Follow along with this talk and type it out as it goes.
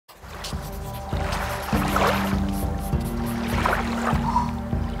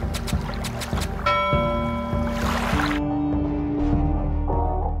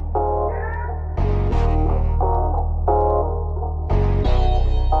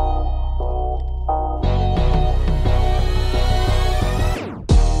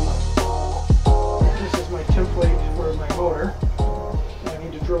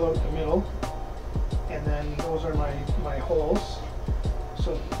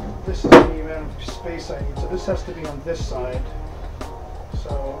this is the amount of space I need. So this has to be on this side.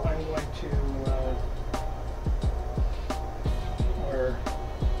 So I'm going to, or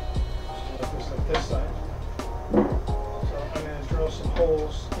just this like this side. So I'm going to drill some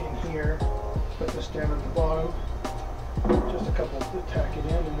holes in here, put this down at the bottom, just a couple to tack it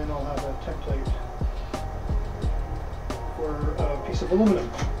in, and then I'll have a template for a piece of aluminum.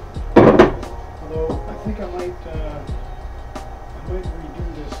 Although I think I might redo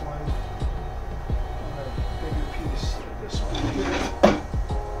this one on a bigger piece like this one here.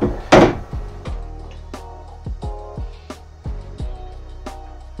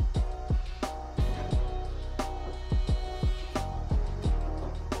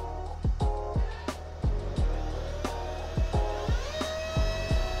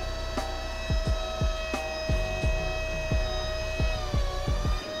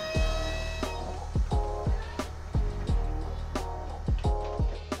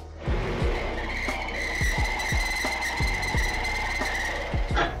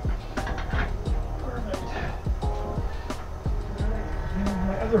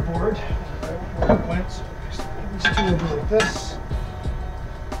 Board. Went, so these two will be like this.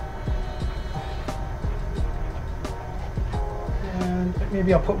 And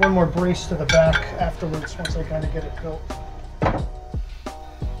maybe I'll put one more brace to the back afterwards once I kind of get it built.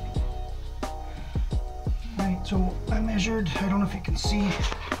 Alright, so I measured, I don't know if you can see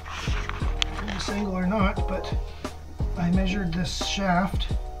from this angle or not, but I measured this shaft,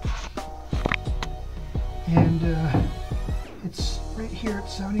 and it's right here at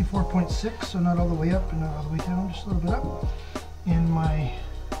 74.6, so not all the way up and not all the way down, just a little bit up. And my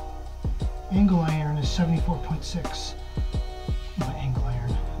angle iron is 74.6. My angle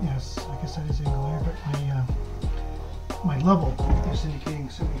iron, yes, I guess that is angle iron, but my level is indicating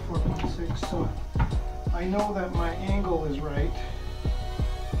 74.6. So I know that my angle is right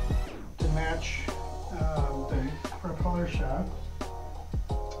to match the propeller shaft.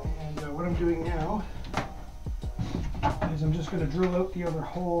 And what I'm doing now is I'm just going to drill out the other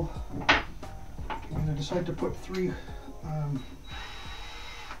hole. I'm going to decide to put three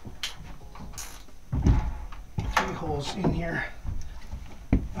holes in here.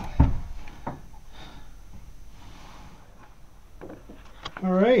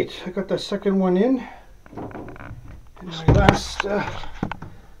 All right, I got the second one in. And my last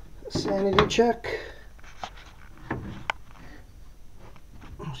sanity check.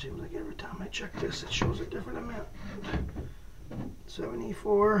 Let's see what I get every time I check this. It shows a different amount.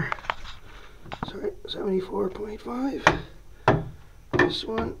 74.5. This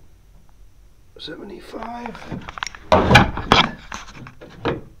one, 75.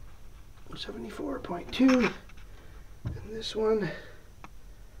 74.2. And this one,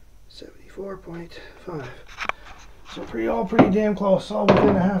 74.5. So all pretty damn close, all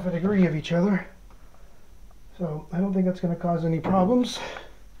within a half a degree of each other. So I don't think that's going to cause any problems.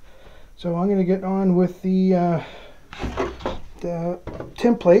 So I'm going to get on with the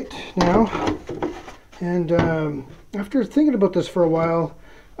template now. And after thinking about this for a while,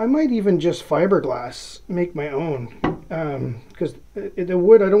 I might even just fiberglass make my own. Because the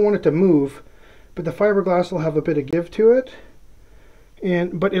wood, I don't want it to move, but the fiberglass will have a bit of give to it.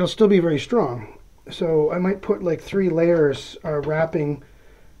 But it'll still be very strong. So I might put like 3 layers wrapping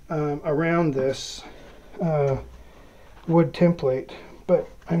around this wood template, but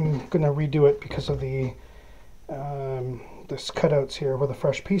I'm gonna redo it because of the this cutouts here with a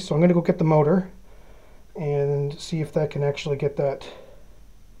fresh piece. So I'm gonna go get the motor and see if that can actually get that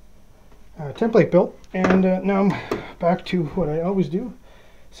template built. And now I'm back to what I always do.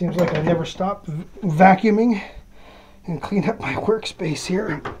 Seems like I never stop vacuuming and clean up my workspace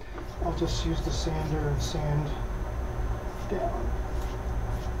here. I'll just use the sander and sand down.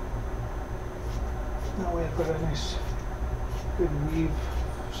 That way I've got a nice good weave,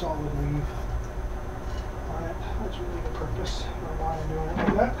 solid weave on it. That's really the purpose of why I'm doing it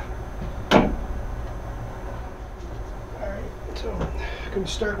like that. Alright, so I'm going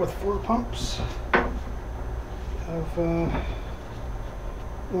to start with 4 pumps of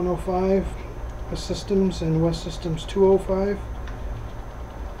 105 West Systems and West Systems 205.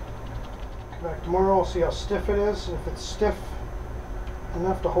 Come back tomorrow, I'll see how stiff it is. If it's stiff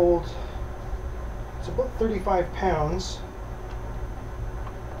enough to hold, it's about 35 pounds.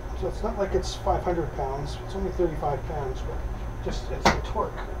 So it's not like it's 500 pounds, it's only 35 pounds, but just it's the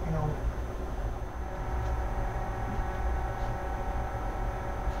torque, you know.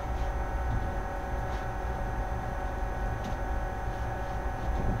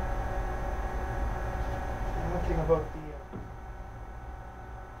 And one thing about the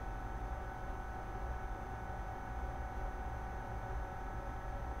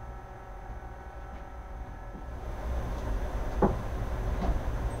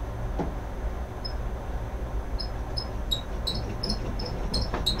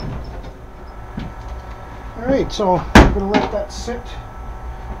Alright, so I'm going to let that sit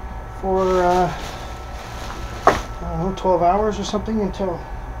for I don't know, 12 hours or something until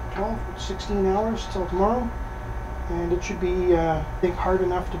 16 hours till tomorrow, and it should be I think hard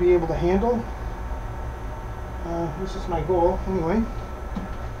enough to be able to handle. This is my goal anyway.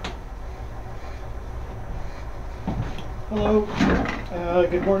 Hello,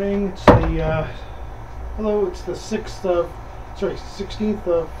 good morning. It's the hello. It's the 16th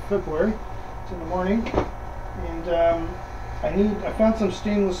of February. It's in the morning, and I found some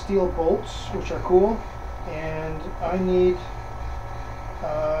stainless steel bolts, which are cool, and I need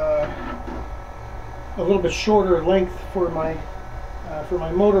a little bit shorter length for my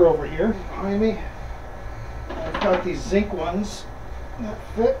motor over here behind me. I've got these zinc ones that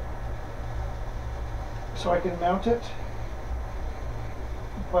fit, so I can mount it,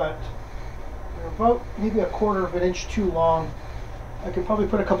 but they're about maybe a quarter of an inch too long. I could probably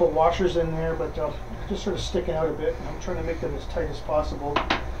put a couple washers in there, but they're just sort of sticking out a bit, and I'm trying to make them as tight as possible.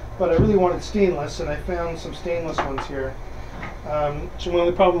 But I really wanted stainless, and I found some stainless ones here. So my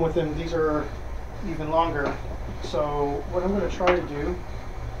only problem with them, these are even longer. So what I'm going to try to do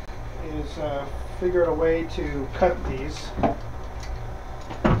is figure out a way to cut these.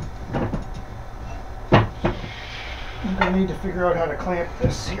 I'm going to need to figure out how to clamp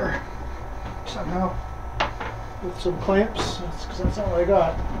this here somehow with some clamps, because that's all I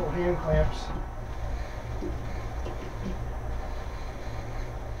got, little hand clamps.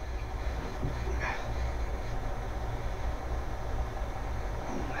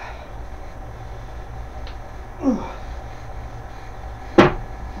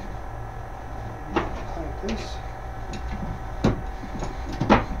 Like this.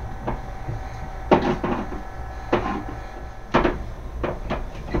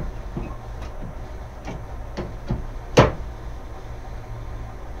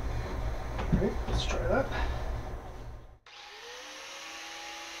 Alright, let's try that.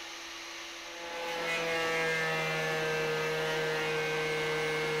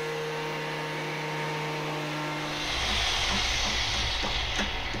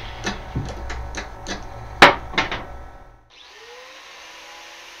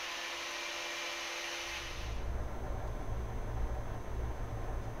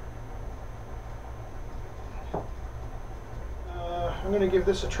 I'm going to give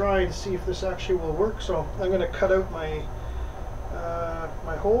this a try to see if this actually will work. So I'm going to cut out my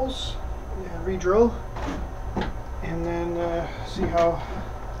my holes and re-drill, and then see how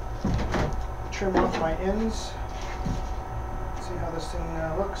trim off my ends. See how this thing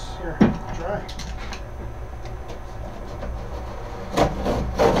looks. Here, dry.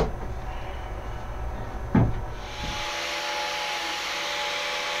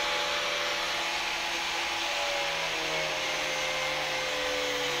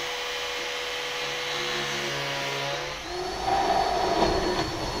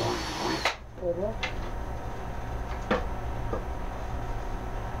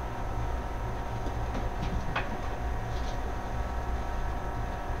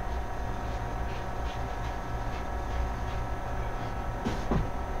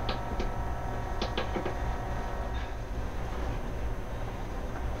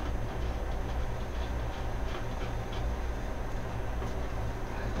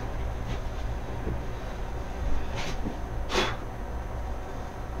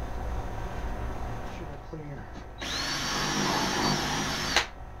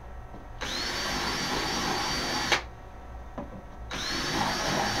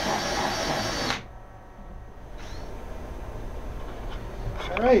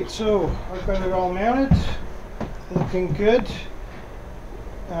 Alright, so I've got it all mounted, looking good.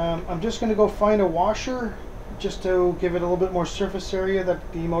 I'm just going to go find a washer just to give it a little bit more surface area that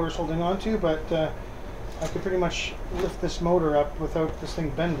the motor's holding on to, but I can pretty much lift this motor up without this thing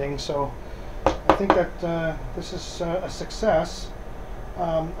bending, so I think that this is a success.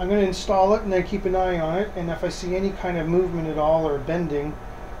 I'm going to install it and then keep an eye on it, and if I see any kind of movement at all or bending,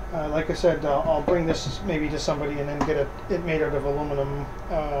 like I said, I'll bring this maybe to somebody and then get it made out of aluminum,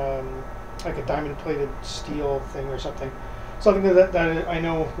 like a diamond-plated steel thing or something. Something that I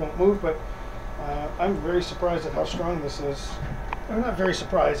know won't move, but I'm very surprised at how strong this is. I'm not very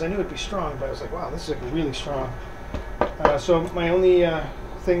surprised. I knew it'd be strong, but I was like, wow, this is like really strong. So my only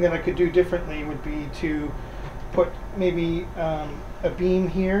thing that I could do differently would be to put maybe a beam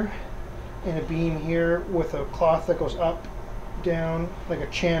here and a beam here with a cloth that goes up, down, like a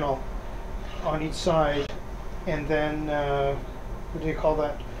channel on each side, and then what do you call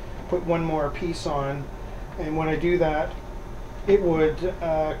that, put one more piece on, and when I do that it would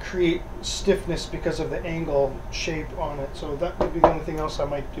create stiffness because of the angle shape on it. So that would be the only thing else I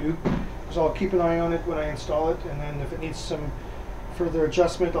might do. So I'll keep an eye on it when I install it, and then if it needs some further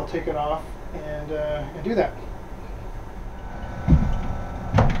adjustment, I'll take it off and do that.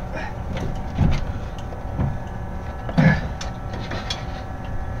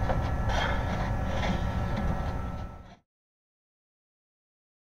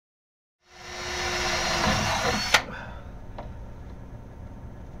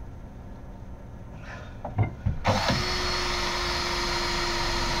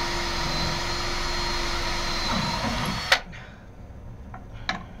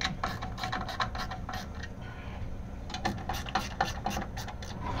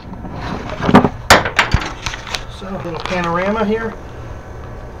 So a little panorama here.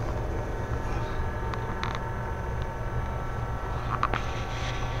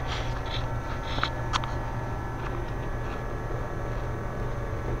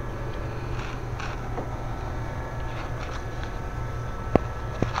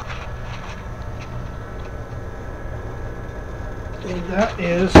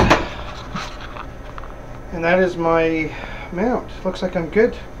 And that is my mount. Looks like I'm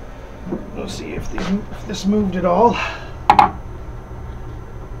good. Let's see if this moved at all.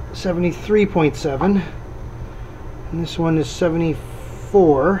 73.7, and this one is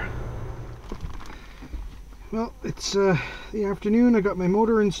 74. Well, it's the afternoon. I got my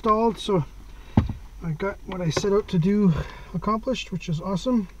motor installed, so I got what I set out to do accomplished, which is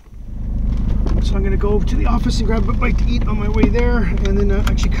awesome. So I'm going to go to the office and grab a bite to eat on my way there, and then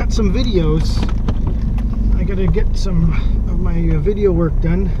actually cut some videos. I got to get some of my video work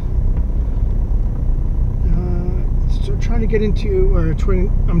done. So trying to get into,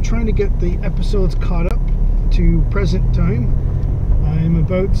 I'm trying to get the episodes caught up to present time.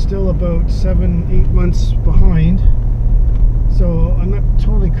 I'm still about 7-8 months behind, so I'm not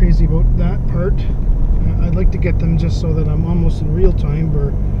totally crazy about that part. I'd like to get them just so that I'm almost in real time,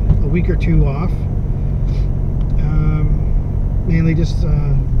 or a week or two off. Mainly just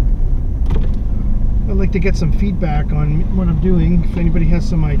I'd like to get some feedback on what I'm doing. If anybody has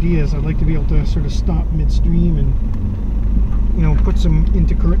some ideas, I'd like to be able to sort of stop midstream and, you know, put some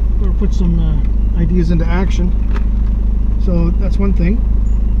ideas into action. So that's one thing.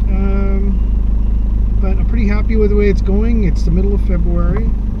 But I'm pretty happy with the way it's going. It's the middle of February,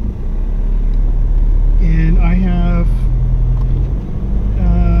 and I have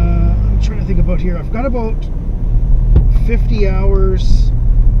I'm trying to think about here. I've got about 50 hours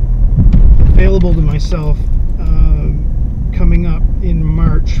available to myself coming up in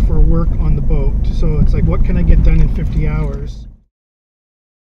March for work on the boat. So it's like, what can I get done in 50 hours?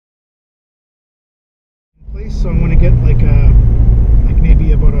 So I want to get like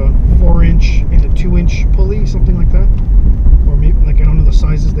maybe about a 4-inch and a 2-inch pulley, something like that. Or maybe, like, I don't know the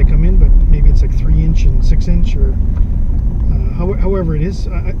sizes they come in, but maybe it's like 3-inch and 6-inch, or however it is.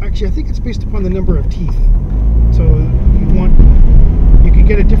 Actually, I think it's based upon the number of teeth. So you can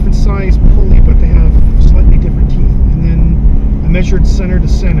get a different size pulley, but they have slightly different teeth. And then I measured center to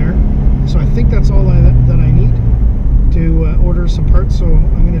center, so I think that's all that I need to order some parts. So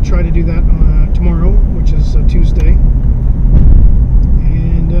I'm going to try to do that tomorrow, which is Tuesday.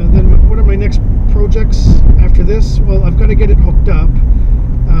 And then what are my next projects after this? Well, I've got to get it hooked up,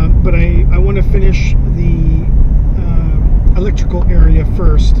 but I want to finish the electrical area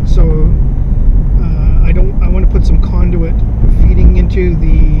first. So I want to put some conduit feeding into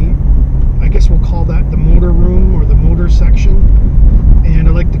the, I guess we'll call that the motor room, or the motor section. And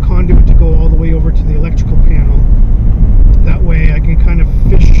I like the conduit to go all the way over to the electrical panel. That way I can kind of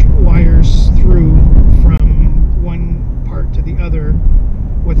fish wires through from one part to the other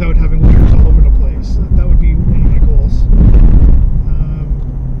without having wires all over the place. That would be one of my goals.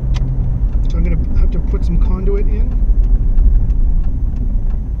 So I'm going to have to put some conduit in.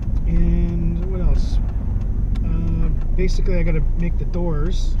 And what else? Basically, I got to make the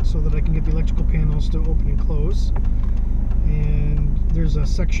doors so that I can get the electrical panels to open and close. And there's a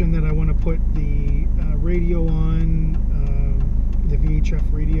section that I want to put the radio on, the VHF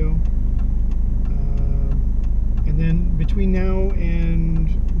radio. And then between now and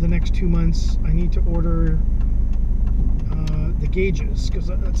the next 2 months, I need to order the gauges, because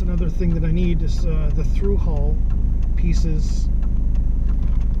that's another thing that I need, is the through hull pieces.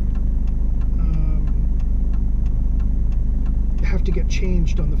 Have to get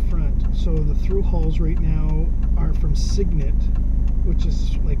changed on the front. So the through hulls right now are from Signet, which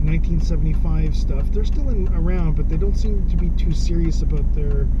is like 1975 stuff. They're still around, but they don't seem to be too serious about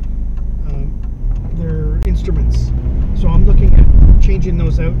their instruments. So I'm looking at changing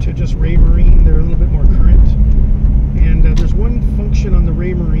those out to just Raymarine. They're a little bit more current. And there's one function on the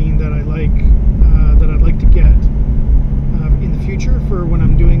Raymarine that I like, that I'd like to get. in the future for when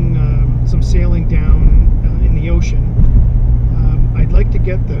I'm doing some sailing down in the ocean. I'd like to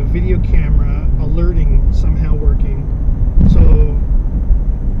get the video camera alerting somehow working. So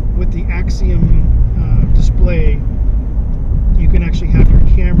with the Axiom display, you can actually have your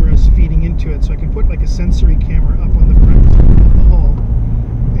cameras feeding into it. So I can put like a sensory camera up on the front of the hull,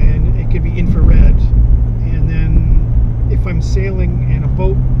 and it could be infrared. And then if I'm sailing and a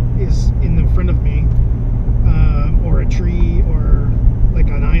boat is in the front of me, or a tree, or like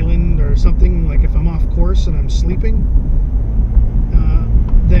an island or something, like if I'm off course and I'm sleeping,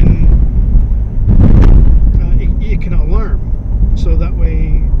 then it can alarm. So that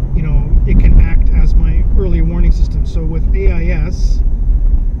way, you know, it can act as my early warning system. So with AIS,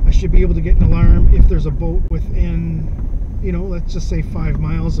 I should be able to get an alarm if there's a boat within, you know, let's just say 5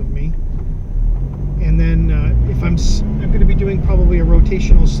 miles of me. And then if I'm going to be doing probably a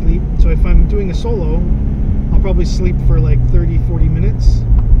rotational sleep. So if I'm doing a solo, I'll probably sleep for like 30-40 minutes,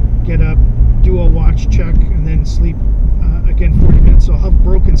 get up, do a watch check, and then sleep again 40 minutes. So I'll have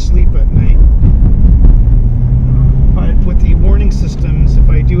broken sleep at night. But with the warning systems, if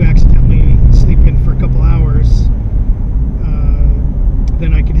I do accidentally sleep in for a couple hours,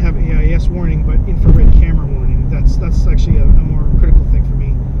 then I can have AIS warning, but infrared camera warning. That's actually a more critical thing for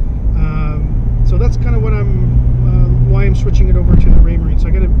me. So that's kind of what why I'm switching it over to the Raymarine. So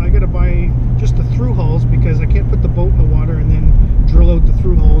I gotta buy just the through hulls, because I can't put the boat in the water and then drill out the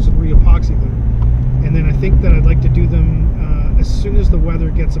through hulls and re-epoxy them. And then I think that I'd like to do them as soon as the weather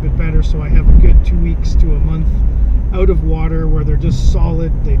gets a bit better, so I have a good 2 weeks to a month out of water where they're just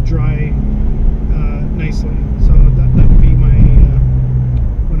solid, they dry nicely. So that would be my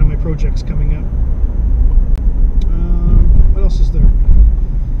one of my projects coming up. What else is there?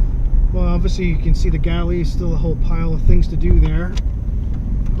 Well, obviously you can see the galley, still a whole pile of things to do there,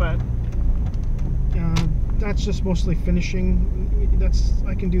 but that's just mostly finishing.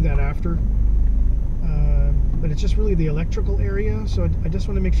 I can do that after, but it's just really the electrical area. So I just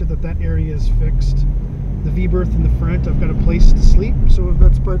want to make sure that that area is fixed. The V-berth in the front, I've got a place to sleep, so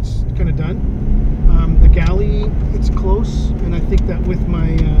that part's kind of done. The galley, it's close, and I think that with my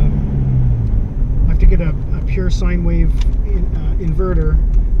I have to get a pure sine wave inverter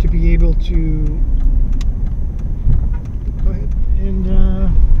to be able to go ahead and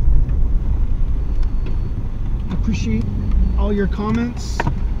appreciate all your comments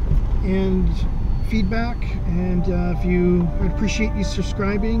and feedback, and I'd appreciate you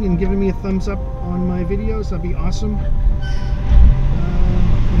subscribing and giving me a thumbs up on my videos. That'd be awesome.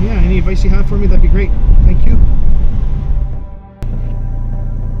 And yeah, any advice you have for me, that'd be great. Thank you.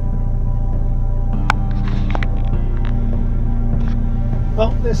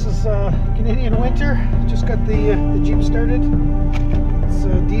 Well, this is Canadian winter. Just got the Jeep started. It's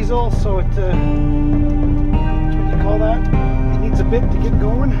diesel, so it what do you call that? It needs a bit to get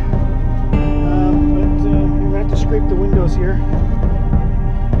going. But we're gonna have to scrape the windows here.